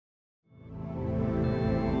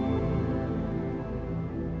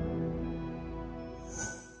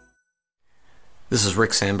This is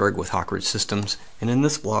Rick Sandberg with Hawkridge Systems, and in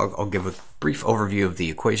this blog I'll give a brief overview of the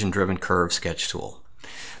equation-driven curve sketch tool.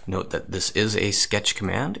 Note that this is a sketch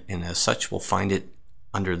command, and as such we'll find it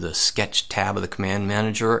under the Sketch tab of the Command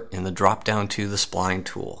Manager in the drop-down to the Spline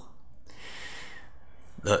tool.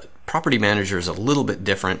 The Property Manager is a little bit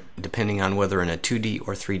different depending on whether in a 2D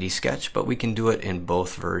or 3D sketch, but we can do it in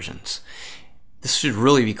both versions. This should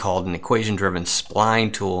really be called an equation-driven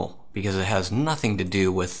spline tool because it has nothing to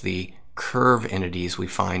do with the curve entities we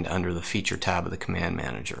find under the Feature tab of the Command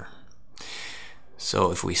Manager.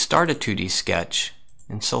 So if we start a 2D sketch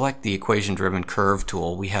and select the equation-driven curve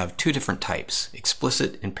tool, we have two different types,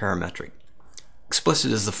 explicit and parametric.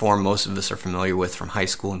 Explicit is the form most of us are familiar with from high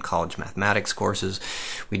school and college mathematics courses.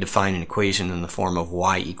 We define an equation in the form of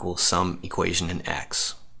y equals some equation in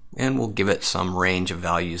x, and we'll give it some range of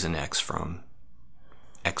values in x from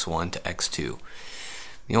x1 to x2.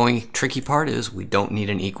 The only tricky part is we don't need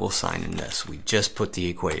an equal sign in this. We just put the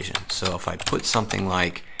equation. So if I put something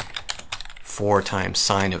like 4 times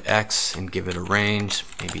sine of x and give it a range,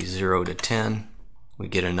 maybe 0 to 10, we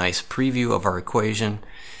get a nice preview of our equation.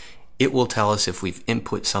 It will tell us if we've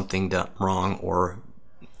input something wrong or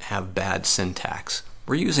have bad syntax.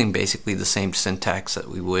 We're using basically the same syntax that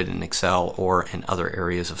we would in Excel or in other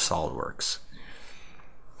areas of SolidWorks.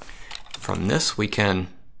 From this we can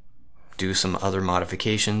do some other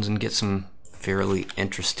modifications and get some fairly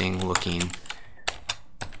interesting looking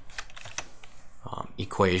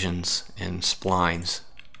equations and splines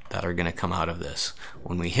that are going to come out of this.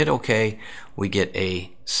 When we hit OK, we get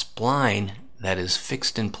a spline that is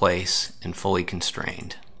fixed in place and fully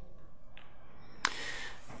constrained.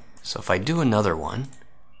 So if I do another one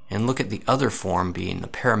and look at the other form being the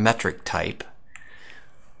parametric type,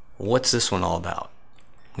 what's this one all about?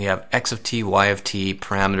 We have x of t, y of t,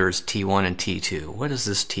 parameters t1 and t2. What is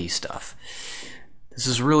this t stuff? This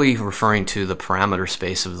is really referring to the parameter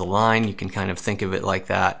space of the line. You can kind of think of it like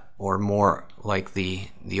that, or more like the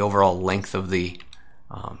overall length of the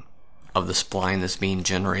spline that's being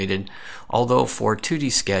generated. Although for 2D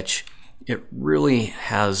sketch, it really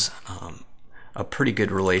has a pretty good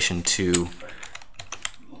relation to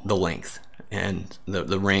the length and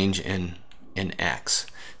the range in x.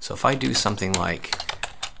 So if I do something like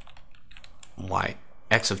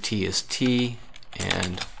x of t is t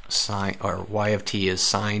and sine, or y of t is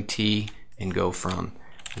sine t, and go from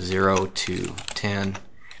 0 to 10,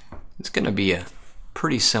 it's going to be a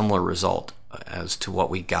pretty similar result as to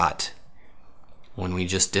what we got when we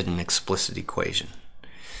just did an explicit equation.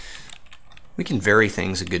 We can vary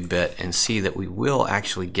things a good bit and see that we will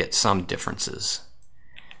actually get some differences.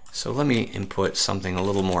 So let me input something a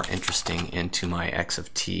little more interesting into my x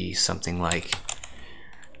of t, something like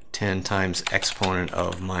 10 times exponent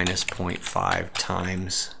of minus 0.5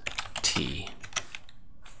 times t.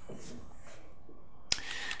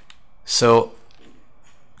 So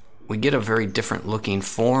we get a very different looking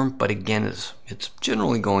form, but again it's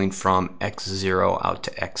generally going from x0 out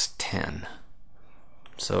to x10.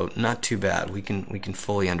 So not too bad. We can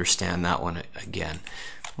fully understand that one again.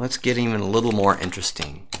 Let's get even a little more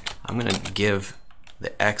interesting. I'm going to give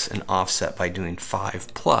the x an offset by doing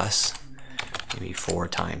 5 plus maybe 4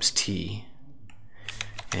 times t,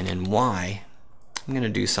 and in y I'm going to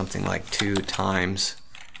do something like 2 times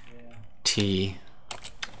t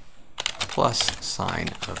plus sine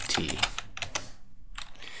of t.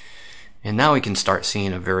 And now we can start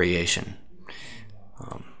seeing a variation.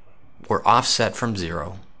 We're offset from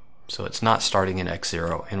 0, so it's not starting at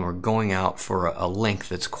x0, and we're going out for a length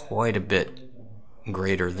that's quite a bit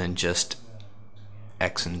greater than just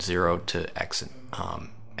x and 0 to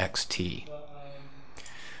xt.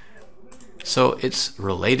 So it's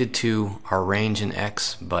related to our range in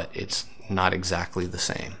x, but it's not exactly the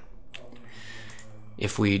same.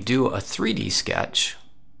 If we do a 3D sketch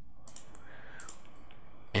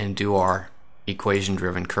and do our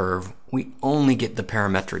equation-driven curve, we only get the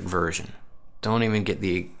parametric version. Don't even get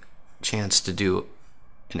the chance to do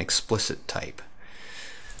an explicit type.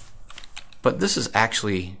 But this is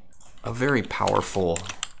actually a very powerful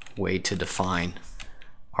way to define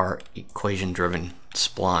our equation-driven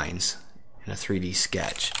splines in a 3D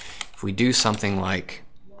sketch. If we do something like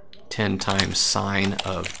 10 times sine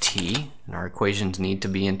of t, and our equations need to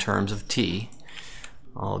be in terms of t,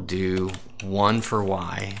 I'll do 1 for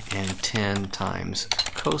y and 10 times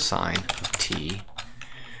cosine of t.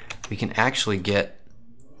 We can actually get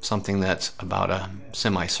something that's about a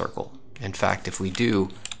semicircle. In fact, if we do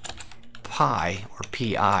pi or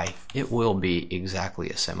pi, it will be exactly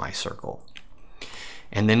a semicircle.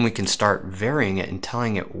 And then we can start varying it and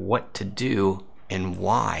telling it what to do and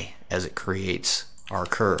why as it creates our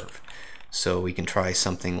curve. So we can try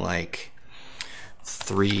something like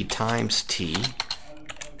 3 times t,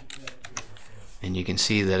 and you can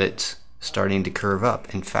see that it's starting to curve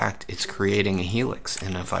up. In fact, it's creating a helix,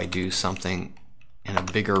 and if I do something in a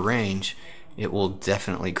bigger range, it will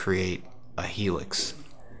definitely create a helix.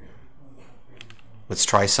 Let's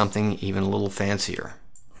try something even a little fancier.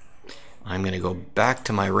 I'm going to go back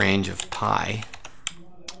to my range of pi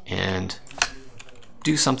and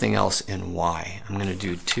do something else in y. I'm going to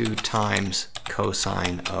do 2 times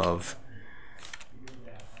cosine of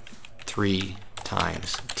 3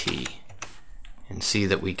 times t, and see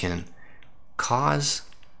that we can cause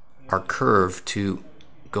our curve to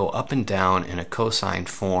go up and down in a cosine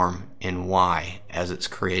form in y as it's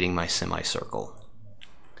creating my semicircle.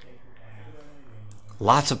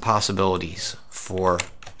 Lots of possibilities for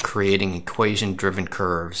creating equation-driven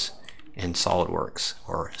curves in SolidWorks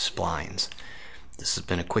or splines. This has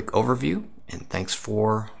been a quick overview, and thanks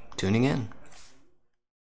for tuning in.